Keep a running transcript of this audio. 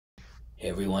Hey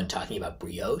everyone, talking about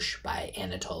Brioche by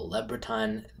Anatole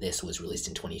Lebreton. This was released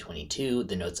in 2022.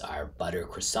 The notes are butter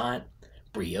croissant,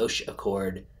 brioche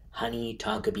accord, honey,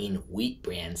 tonka bean, wheat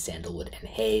bran, sandalwood, and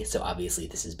hay. So obviously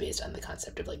this is based on the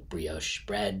concept of like brioche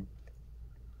bread.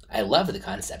 I love the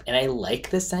concept and I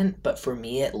like the scent, but for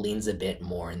me it leans a bit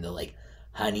more in the like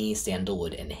honey,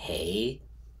 sandalwood, and hay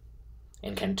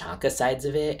and kind of Tonka sides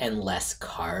of it and less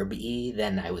carb-y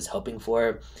than I was hoping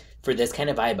for. For this kind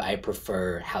of vibe, I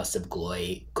prefer House of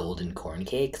Glory golden corn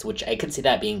cakes, which I could see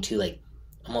that being too like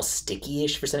almost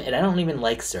sticky-ish for some. And I don't even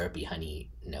like syrupy honey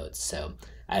notes, so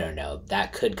I don't know.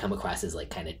 That could come across as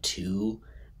like kind of too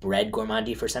bread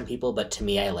gourmandy for some people, but to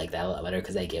me, I like that a lot better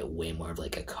because I get way more of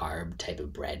like a carb type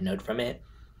of bread note from it.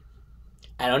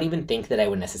 I don't even think that I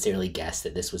would necessarily guess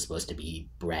that this was supposed to be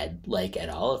bread like at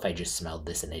all if I just smelled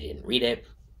this and I didn't read it.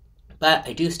 But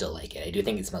I do still like it. I do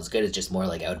think it smells good. It's just more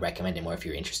like I would recommend it more if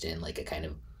you're interested in like a kind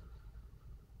of,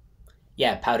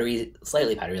 yeah, powdery,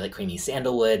 slightly powdery, like creamy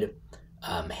sandalwood,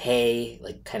 hay,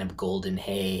 like kind of golden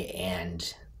hay,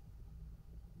 and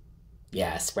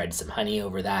yeah, spread some honey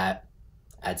over that.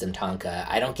 Add some tonka.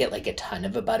 I don't get like a ton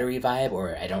of a buttery vibe,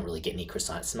 or I don't really get any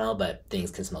croissant smell, but things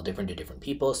can smell different to different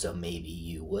people, so maybe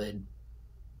you would.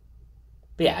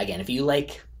 But yeah, again, if you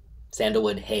like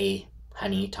sandalwood, hay,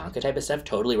 honey, tonka type of stuff,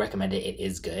 totally recommend it. It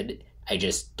is good. I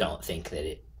just don't think that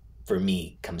it, for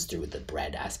me, comes through with the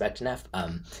bread aspect enough.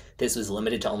 This was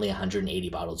limited to only 180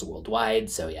 bottles worldwide,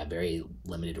 so yeah, very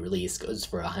limited release. Goes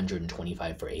for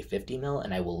 125 for a 50 ml,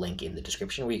 and I will link in the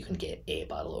description where you can get a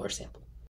bottle or sample.